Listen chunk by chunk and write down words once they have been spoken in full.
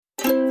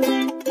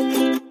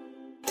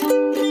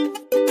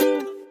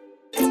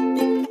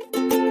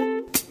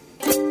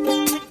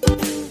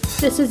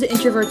This is the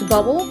Introvert's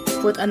Bubble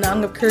with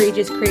Anang of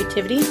Courageous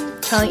Creativity,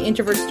 telling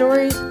introvert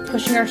stories,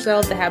 pushing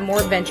ourselves to have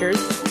more adventures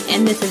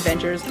and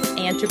misadventures,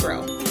 and to grow.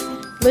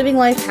 Living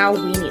life how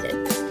we need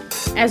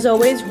it. As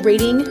always,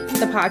 rating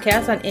the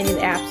podcast on any of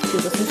the apps you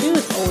listen to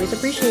is always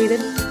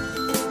appreciated.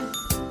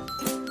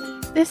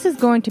 This is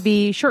going to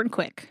be short and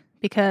quick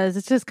because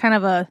it's just kind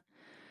of a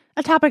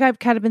topic I've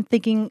kind of been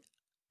thinking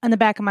in the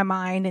back of my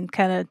mind, and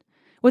kind of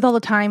with all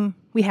the time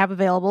we have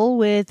available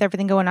with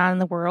everything going on in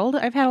the world,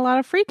 I've had a lot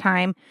of free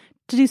time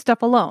to do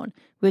stuff alone,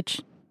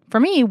 which for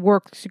me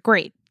works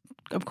great.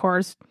 Of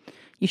course,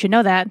 you should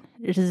know that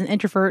it is an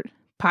introvert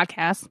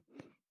podcast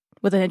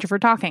with an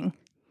introvert talking.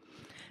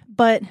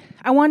 But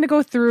I wanted to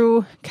go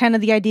through kind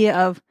of the idea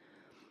of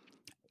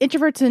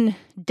introverts in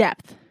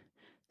depth.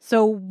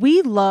 So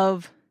we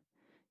love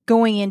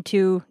going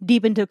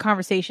deep into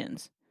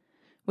conversations.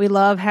 We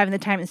love having the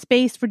time and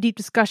space for deep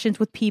discussions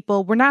with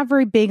people. We're not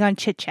very big on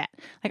chit chat.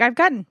 Like, I've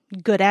gotten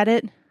good at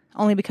it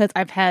only because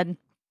I've had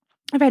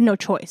no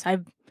choice.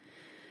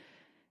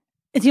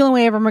 It's the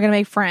only way I'm ever going to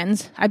make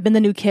friends. I've been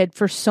the new kid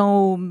for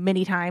so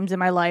many times in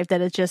my life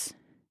that it's just,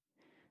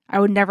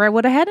 I would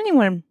have had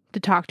anyone to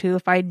talk to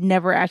if I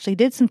never actually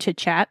did some chit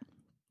chat.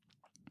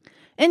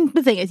 And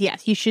the thing is,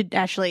 yes, you should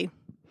actually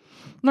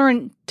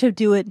learn to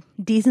do it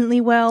decently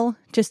well,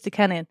 just to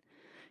kind of,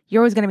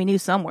 you're always going to be new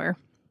somewhere.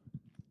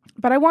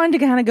 But I wanted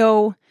to kind of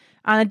go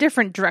on a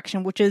different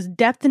direction, which is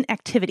depth in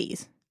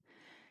activities.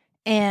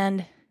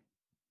 And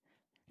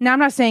now I'm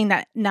not saying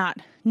that not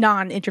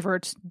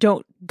non-introverts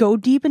don't go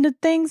deep into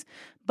things,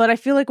 but I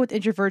feel like with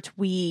introverts,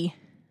 we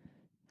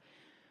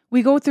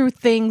go through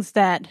things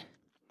that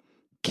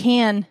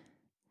can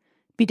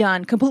be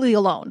done completely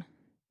alone.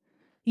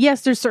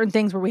 Yes, there's certain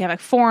things where we have like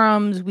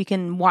forums, we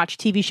can watch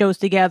TV shows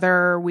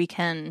together, we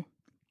can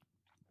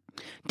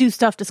do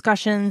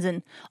discussions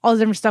and all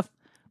this different stuff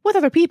with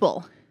other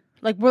people.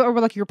 Like,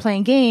 like you're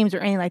playing games or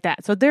anything like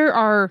that. So there's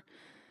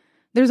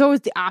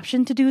always the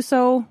option to do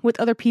so with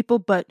other people,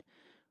 but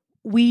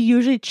we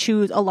usually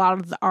choose a lot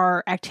of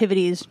our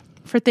activities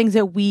for things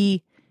that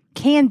we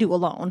can do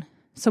alone.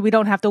 So we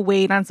don't have to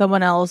wait on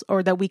someone else,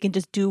 or that we can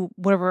just do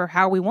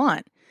how we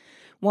want.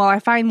 While I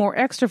find more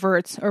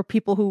extroverts, or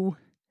people who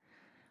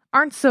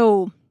aren't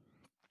so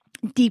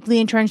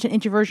deeply entrenched in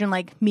introversion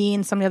like me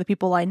and some of the other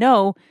people I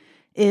know,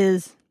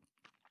 is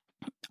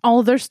all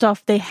of their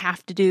stuff they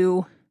have to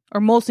do or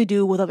mostly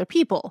do with other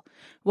people.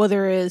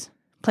 Whether it is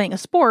playing a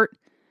sport,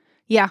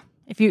 yeah,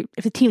 if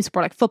it's a team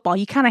sport like football,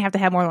 you kind of have to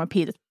have more than one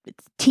piece.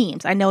 It's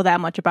teams. I know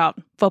that much about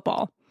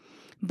football.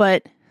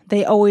 But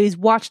they always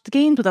watch the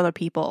games with other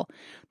people.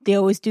 They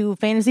always do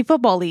fantasy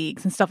football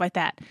leagues and stuff like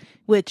that,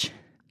 which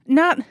it's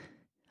not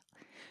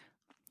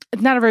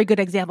a very good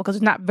example because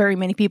there's not very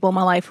many people in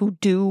my life who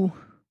do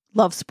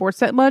love sports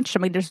that much. I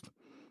mean, there's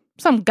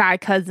some guy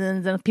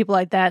cousins and people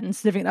like that and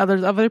significant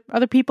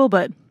other people,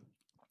 but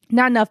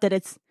not enough that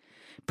it's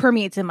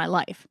permeates in my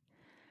life.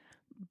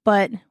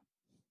 But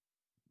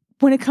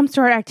when it comes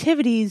to our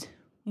activities,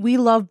 we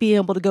love being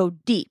able to go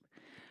deep.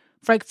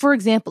 For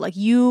example, like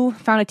you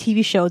found a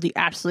TV show that you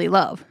absolutely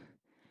love.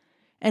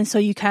 And so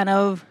you kind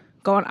of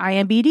go on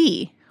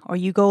IMDb, or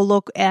you go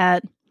look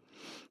at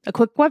a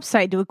quick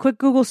website, do a quick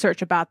Google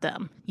search about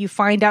them. You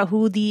find out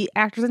who the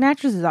actors and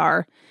actresses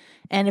are,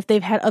 and if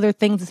they've had other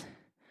things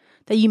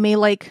that you may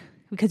like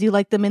because you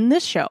like them in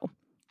this show.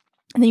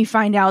 And then you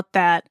find out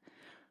that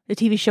the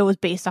TV show is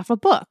based off a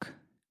book.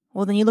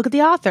 Well, then you look at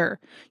the author.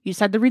 You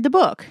decide to read the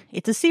book.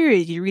 It's a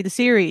series. You read the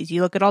series.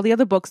 You look at all the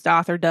other books the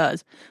author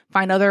does.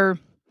 Find other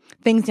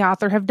things the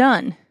author have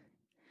done.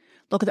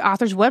 Look at the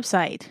author's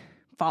website.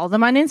 Follow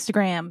them on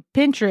Instagram,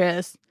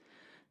 Pinterest,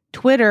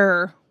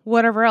 Twitter,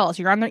 whatever else.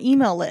 You're on their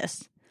email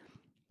list.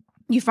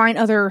 You go on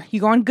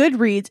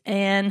Goodreads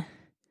and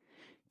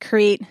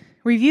create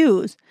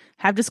reviews.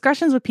 Have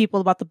discussions with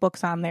people about the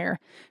books on there.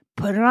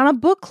 Put it on a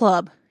book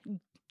club.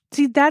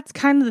 See, that's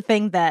kind of the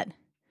thing that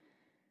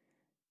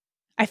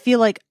I feel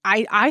like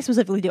I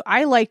specifically do.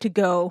 I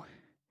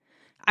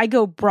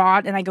go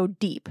broad and I go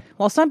deep.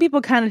 While some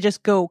people kind of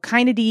just go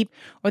kind of deep,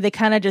 or they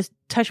kind of just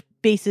touch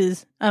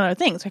bases on other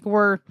things.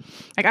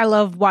 I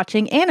love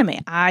watching anime.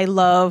 I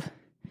love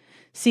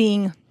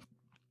seeing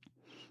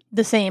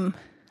the same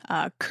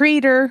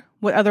creator,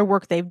 what other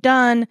work they've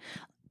done.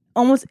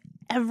 Almost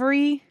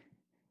every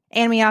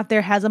anime out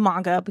there has a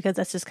manga, because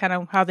that's just kind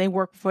of how they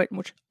work for it,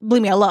 which,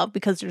 believe me, I love,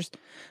 because there's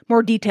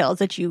more details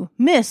that you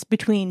miss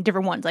between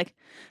different ones. Like,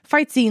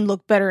 fight scene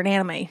look better in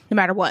anime no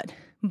matter what,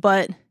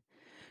 but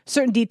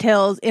certain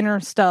details, inner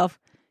stuff,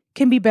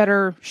 can be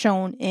better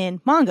shown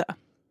in manga.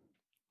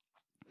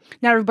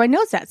 Now, everybody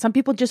knows that. Some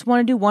people just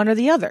want to do one or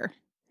the other.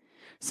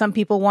 Some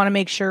people want to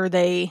make sure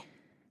they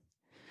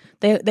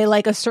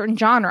like a certain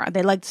genre.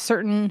 They like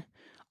certain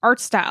art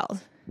styles.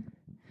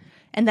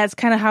 And that's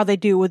kind of how they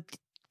do with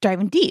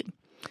diving deep.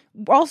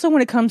 Also,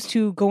 when it comes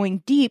to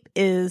going deep,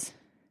 there's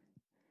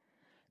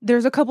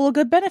a couple of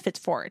good benefits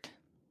for it.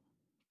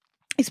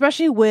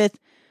 Especially when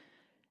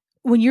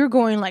you're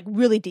going like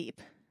really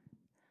deep.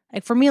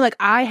 Like for me, like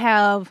I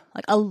have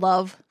like a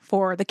love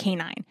for the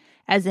canine,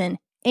 as in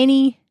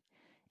any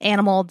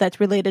animal that's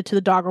related to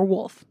the dog or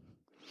wolf.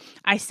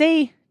 I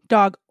say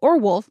dog or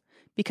wolf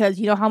because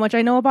you know how much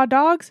I know about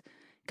dogs?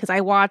 Because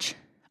I watch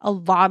a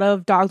lot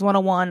of Dogs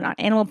 101 on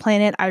Animal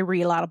Planet. I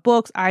read a lot of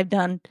books. I've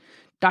done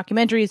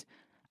documentaries.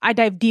 I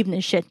dive deep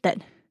into shit that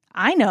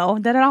I know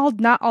that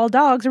not all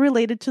dogs are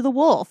related to the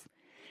wolf,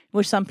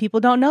 which some people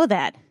don't know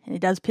that. And it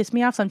does piss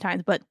me off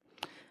sometimes, but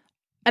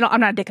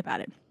I'm not a dick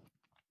about it.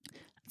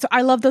 So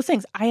I love those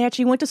things. I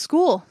actually went to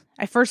school.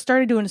 I first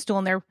started doing a stool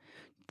in there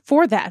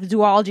for that,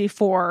 zoology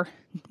for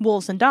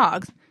wolves and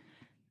dogs.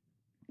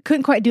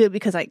 Couldn't quite do it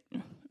because I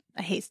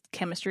hate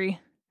chemistry.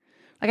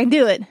 Like, I can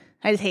do it.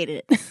 I just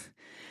hated it.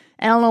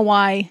 I don't know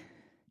why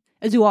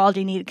a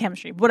zoology needed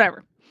chemistry,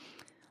 whatever.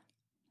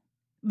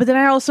 But then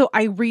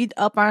I read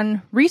up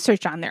on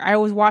research on there. I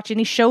always watch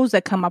any shows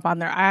that come up on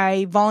there.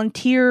 I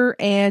volunteer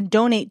and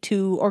donate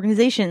to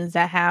organizations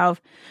that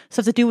have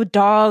stuff to do with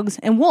dogs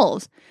and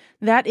wolves.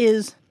 That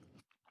is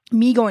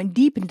me going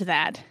deep into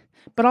that.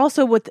 But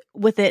also with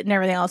it and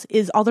everything else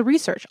is all the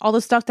research, all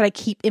the stuff that I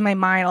keep in my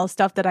mind, all the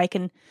stuff that I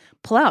can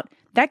pull out.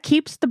 That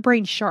keeps the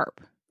brain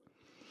sharp.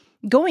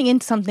 Going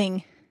into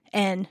something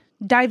and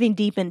diving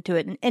deep into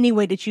it in any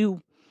way that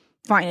you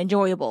find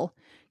enjoyable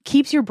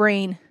keeps your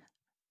brain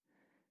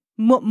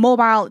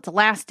mobile. It's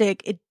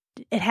elastic.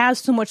 It has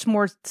so much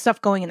more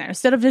stuff going in there.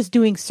 Instead of just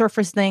doing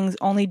surface things,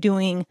 only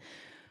doing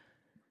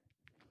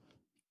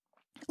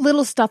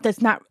little stuff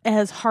that's not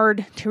as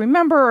hard to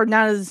remember or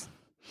not as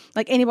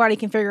like anybody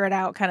can figure it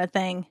out kind of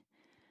thing.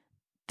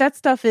 That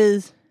stuff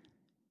it's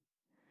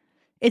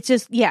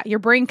just, yeah, your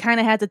brain kind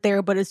of has it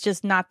there, but it's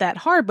just not that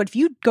hard. But if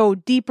you go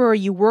deeper,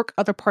 you work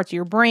other parts of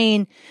your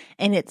brain,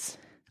 and it's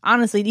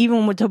honestly,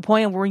 even to a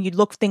point where you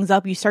look things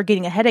up, you start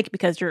getting a headache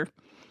because you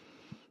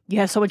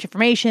have so much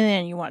information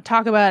and you want to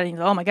talk about it, and you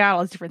go, oh my God,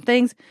 all these different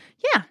things.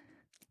 Yeah,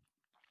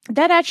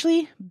 that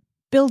actually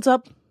builds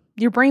up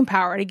your brain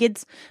power. It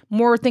gets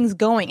more things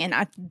going,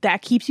 and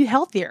that keeps you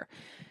healthier.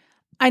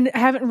 I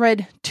haven't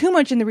read too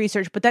much in the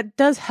research, but that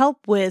does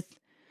help with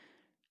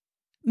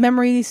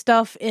memory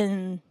stuff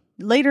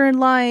later in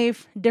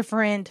life,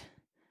 different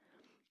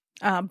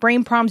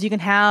brain problems you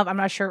can have. I'm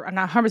not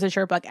 100%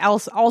 sure, but like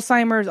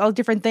Alzheimer's, all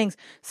different things.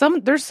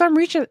 There's some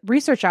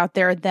research out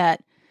there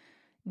that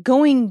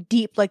going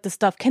deep like this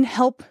stuff can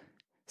help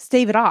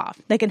stave it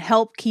off. They can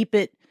help keep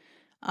it,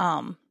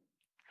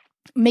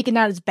 make it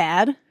not as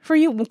bad for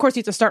you. Of course, you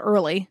have to start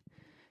early.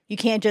 You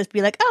can't just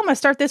be like, oh, I'm going to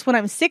start this when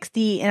I'm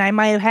 60 and I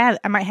might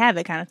have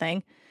it kind of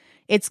thing.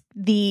 It's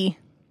the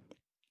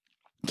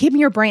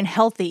keeping your brain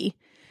healthy,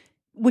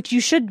 which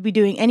you should be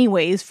doing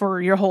anyways for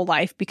your whole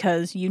life,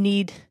 because you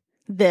need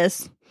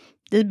this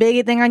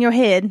big thing on your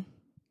head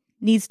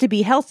needs to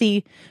be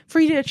healthy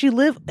for you to actually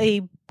live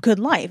a good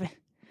life.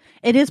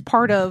 It is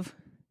part of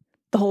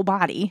the whole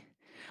body.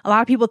 A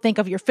lot of people think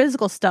of your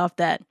physical stuff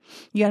that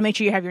you got to make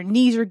sure you have your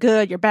knees are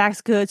good, your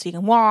back's good, so you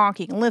can walk,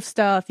 you can lift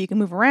stuff, you can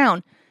move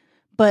around.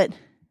 But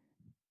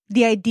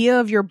the idea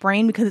of your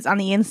brain, because it's on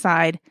the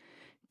inside,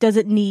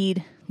 doesn't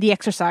need the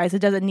exercise. It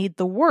doesn't need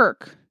the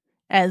work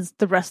as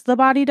the rest of the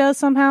body does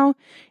somehow.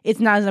 It's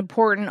not as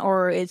important,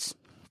 or it's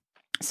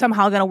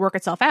somehow going to work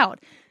itself out.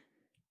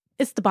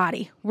 It's the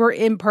body. We're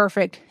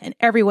imperfect in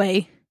every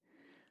way.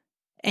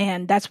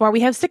 And that's why we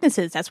have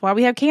sicknesses. That's why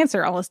we have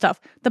cancer, all this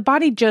stuff. The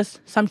body just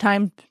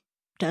sometimes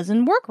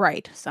doesn't work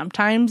right.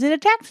 Sometimes it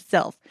attacks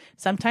itself.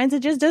 Sometimes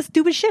it just does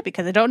stupid shit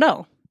because it don't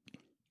know.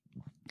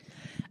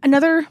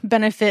 Another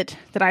benefit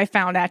that I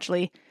found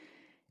actually,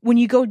 when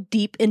you go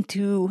deep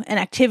into an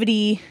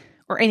activity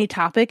or any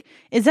topic,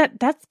 is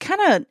that's kind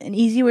of an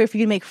easy way for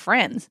you to make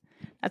friends.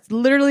 That's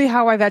literally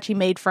how I've actually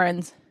made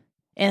friends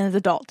as an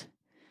adult,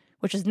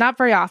 which is not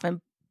very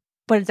often,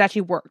 but it's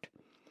actually worked.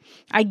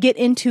 I get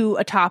into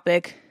a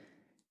topic,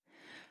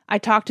 I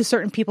talk to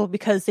certain people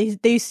because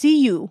they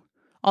see you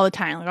all the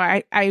time.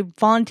 Like I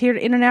volunteered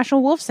at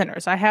International Wolf Center,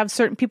 so I have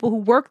certain people who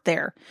work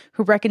there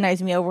who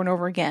recognize me over and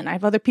over again. I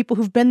have other people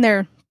who've been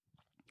there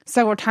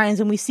several times,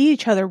 and we see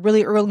each other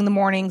really early in the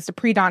mornings, the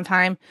pre-dawn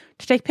time,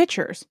 to take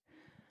pictures.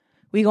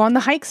 We go on the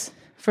hikes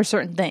for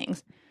certain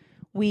things.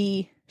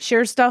 We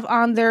share stuff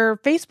on their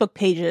Facebook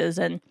pages,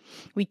 and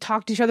we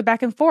talk to each other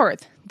back and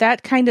forth.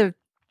 That kind of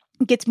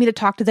gets me to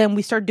talk to them.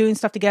 We start doing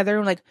stuff together,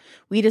 and like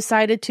we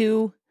decided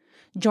to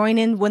join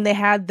in when they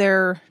had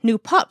their new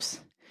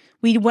pups.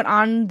 We went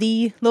on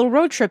the little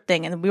road trip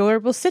thing, and we were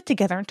able to sit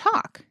together and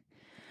talk.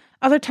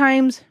 Other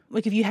times,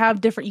 like if you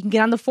have different, you can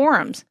get on the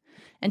forums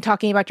and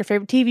talking about your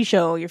favorite TV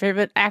show, your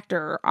favorite actor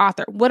or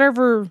author,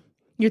 whatever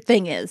your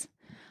thing is.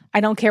 I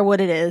don't care what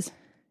it is.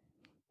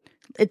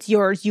 It's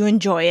yours. You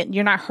enjoy it.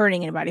 You're not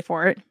hurting anybody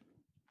for it.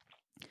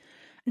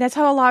 And that's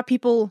how a lot of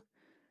people,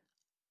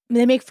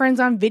 they make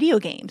friends on video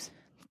games.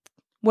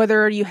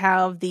 Whether you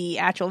have the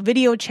actual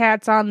video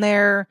chats on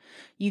there,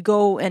 you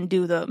go and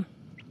do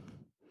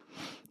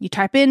You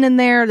type in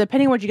there,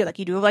 depending on what you get, like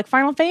you do like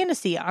Final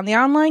Fantasy on the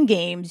online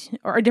games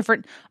or a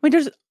different,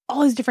 there's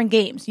all these different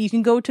games. You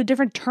can go to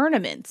different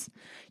tournaments.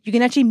 You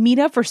can actually meet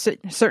up for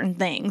certain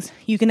things.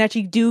 You can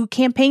actually do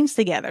campaigns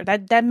together.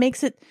 That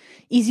makes it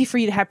easy for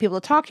you to have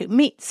people to talk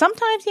to.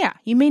 Sometimes, yeah,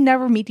 you may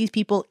never meet these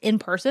people in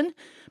person,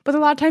 but a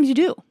lot of times you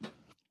do.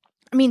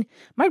 I mean,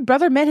 my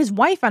brother met his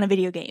wife on a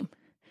video game.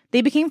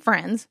 They became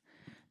friends,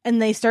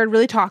 and they started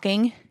really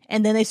talking,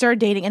 and then they started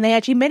dating, and they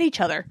actually met each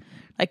other.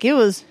 Like,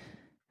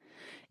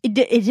 it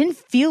didn't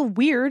feel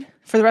weird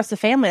for the rest of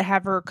the family to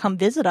have her come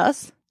visit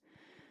us,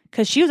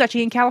 because she was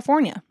actually in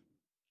California.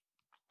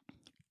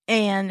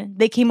 And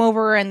they came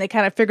over and they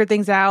kind of figured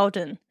things out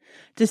and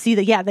to see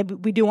that, yeah,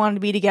 we do want to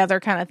be together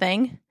kind of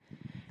thing.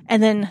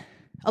 And then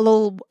a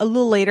little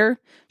later,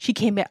 she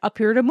came up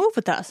here to move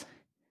with us.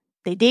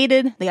 They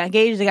dated, they got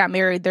engaged, they got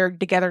married, they're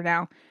together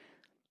now.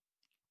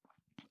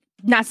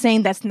 Not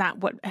saying that's not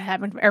what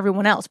happened for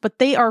everyone else, but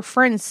they are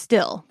friends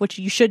still, which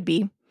you should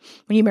be.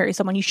 When you marry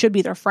someone, you should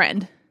be their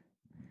friend.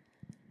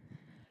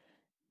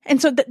 And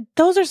so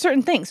those are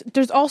certain things.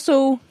 There's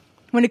also,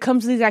 when it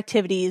comes to these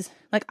activities,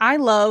 like I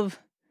love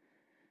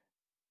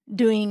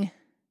watching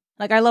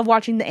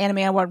the anime,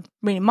 I love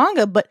reading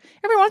manga, but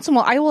every once in a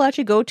while I will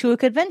actually go to a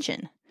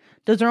convention.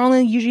 Those are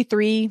only usually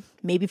 3,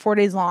 maybe 4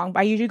 days long, but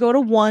I usually go to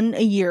one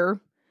a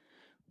year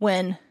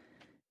when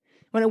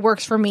it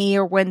works for me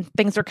or when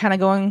things are kind of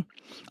going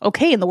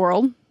okay in the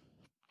world.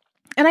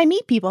 And I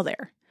meet people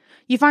there.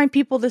 You find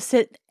people to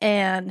sit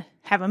and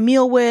have a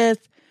meal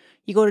with.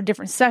 You go to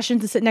different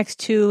sessions to sit next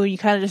to. You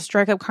kind of just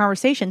strike up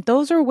conversation.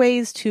 Those are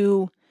ways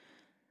to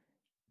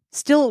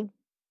still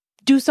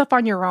do stuff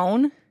on your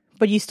own,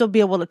 but you still be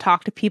able to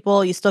talk to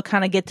people. You still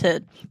kind of get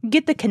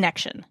the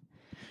connection.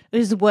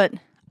 This is what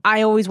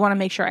I always want to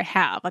make sure I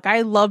have. Like,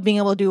 I love being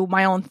able to do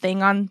my own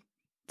thing on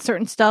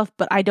certain stuff,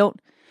 but I don't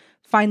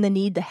find the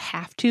need to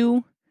have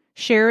to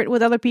share it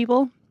with other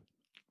people.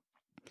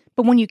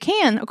 But when you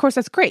can, of course,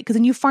 that's great, because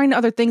then you find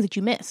other things that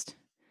you missed.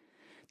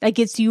 That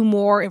gets you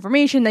more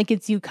information. That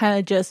gets you kind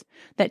of just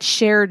that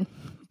shared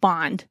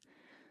bond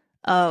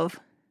of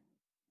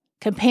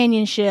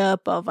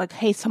companionship, of like,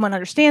 hey, someone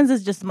understands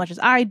this just as much as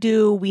I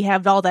do. We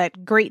have all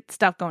that great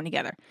stuff going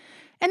together.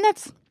 And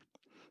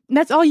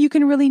that's all you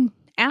can really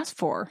ask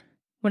for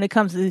when it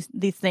comes to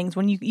these things,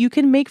 when you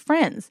can make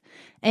friends.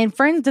 And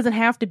friends doesn't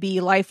have to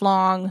be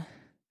lifelong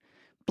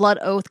blood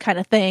oath kind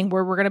of thing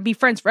where we're going to be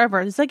friends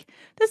forever. It's like,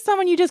 this is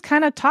someone you just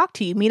kind of talk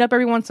to. You meet up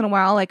every once in a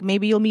while. Like,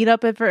 maybe you'll meet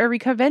up for every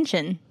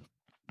convention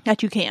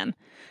that you can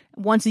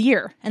once a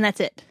year, and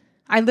that's it.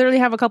 I literally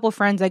have a couple of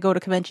friends I go to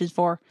conventions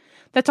for.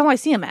 That's all I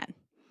see them at.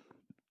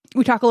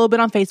 We talk a little bit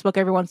on Facebook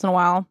every once in a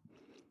while,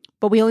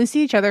 but we only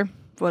see each other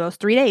for those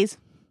 3 days,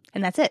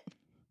 and that's it.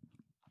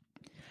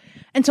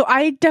 And so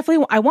I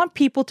want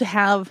people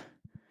to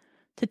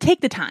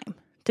take the time,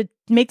 to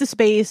make the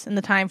space and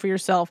the time for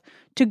yourself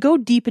to go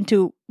deep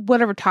into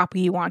whatever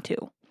topic you want to,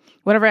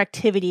 whatever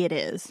activity it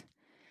is,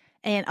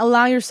 and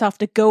allow yourself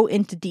to go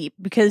into deep,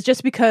 because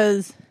just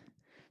because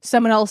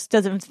someone else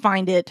doesn't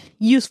find it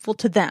useful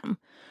to them,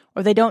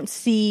 or they don't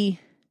see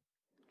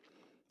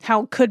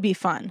how it could be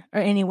fun, or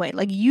anyway,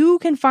 like, you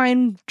can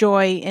find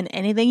joy in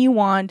anything you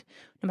want,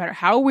 no matter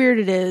how weird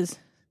it is.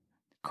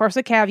 Of course,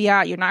 a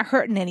caveat, you're not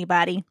hurting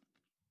anybody.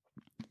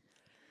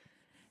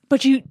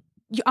 But you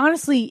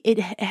honestly, it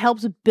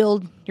helps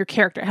build your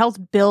character. It helps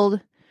build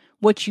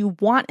what you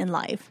want in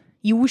life.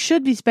 You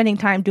should be spending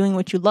time doing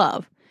what you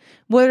love.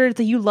 Whether it's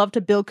that you love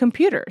to build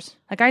computers.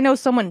 Like, I know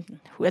someone,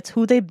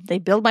 they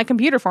build my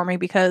computer for me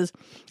because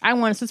I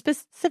want some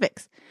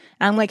specifics.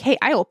 And I'm like, hey,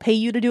 I will pay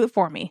you to do it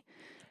for me.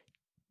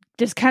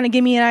 Just kind of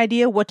give me an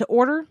idea what to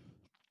order.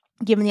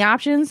 Give me the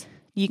options.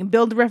 You can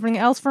build everything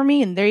else for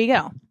me, and there you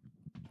go.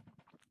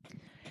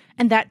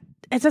 And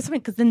it's just something,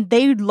 because then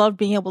they love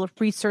being able to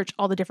research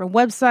all the different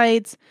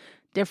websites,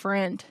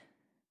 different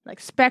like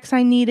specs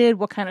I needed,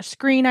 what kind of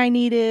screen I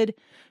needed,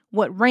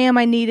 what RAM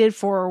I needed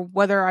for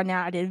whether or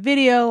not I did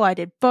video, I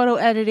did photo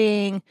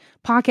editing,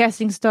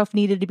 podcasting stuff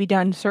needed to be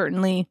done,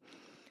 certainly.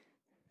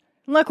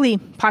 Luckily,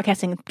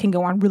 podcasting can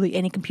go on really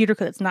any computer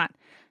because it's not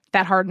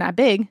that hard, not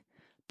big.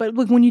 But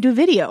when you do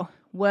video,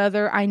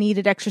 whether I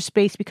needed extra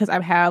space because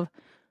I have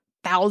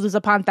thousands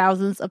upon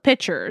thousands of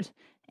pictures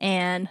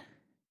and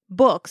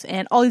books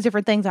and all these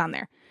different things on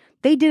there,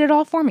 they did it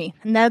all for me.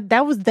 And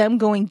that was them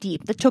going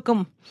deep. That took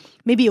them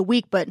maybe a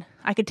week, but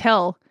I could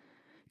tell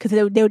because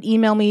they would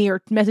email me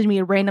or message me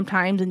at random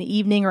times in the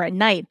evening or at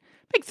night,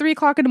 like 3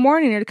 o'clock in the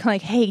morning. They're kind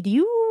of like, hey, do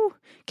you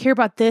care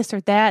about this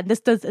or that? This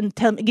does, and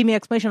give me an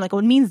explanation like, well,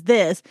 it means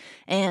this.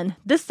 And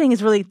this screen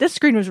was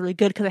really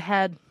good because it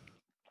had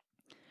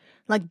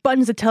like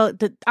buttons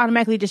that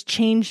automatically just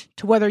change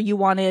to whether you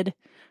wanted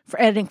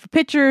for editing for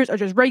pictures or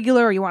just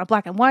regular, or you want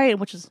black and white,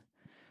 which is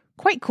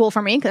quite cool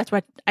for me because that's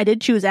what I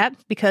did choose that,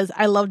 because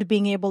I loved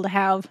being able to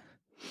have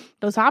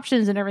those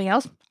options and everything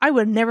else. I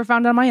would have never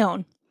found it on my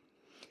own.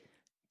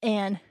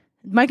 And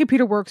my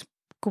computer works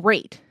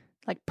great,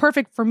 like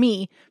perfect for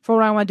me for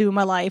what I want to do in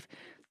my life.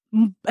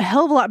 A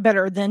hell of a lot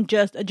better than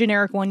just a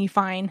generic one you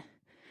find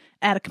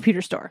at a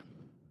computer store.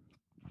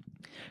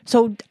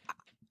 So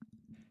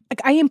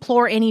I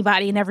implore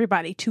anybody and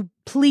everybody to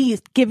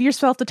please give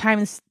yourself the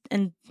time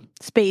and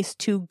space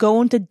to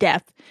go into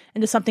depth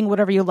into something,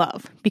 whatever you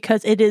love,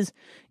 because it is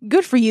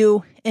good for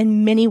you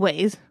in many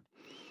ways.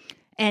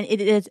 And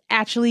it is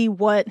actually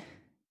what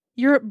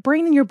your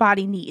brain and your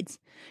body needs.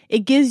 It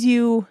gives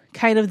you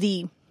kind of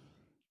the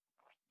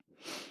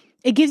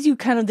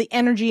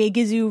energy. It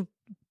gives you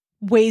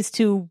ways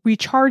to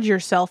recharge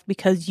yourself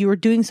because you're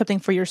doing something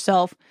for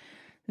yourself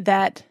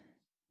that,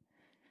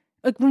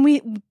 like, when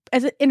we,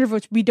 as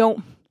introverts, we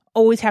don't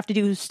always have to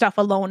do stuff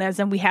alone, as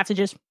in we have to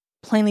just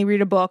plainly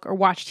read a book or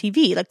watch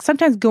TV. Like,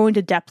 sometimes going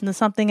to depth into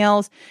something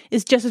else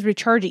is just as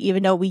recharging,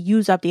 even though we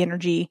use up the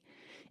energy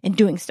in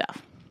doing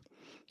stuff.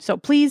 So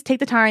please take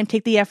the time,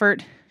 take the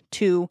effort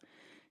to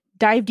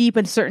dive deep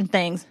into certain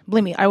things.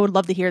 Believe me, I would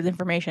love to hear the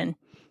information.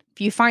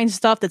 If you find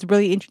stuff that's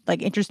really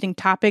interesting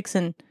topics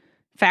and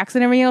facts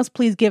and everything else,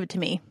 please give it to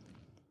me,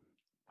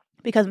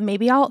 because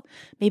maybe I'll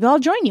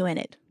join you in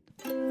it.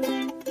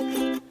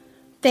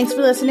 Thanks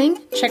for listening.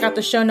 Check out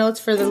the show notes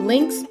for the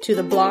links to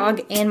the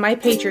blog and my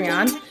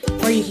Patreon,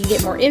 where you can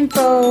get more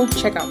info,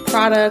 check out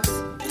products.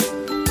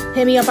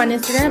 Hit me up on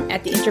Instagram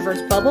at The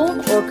Introvert's Bubble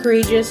or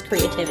Courageous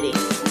Creativity.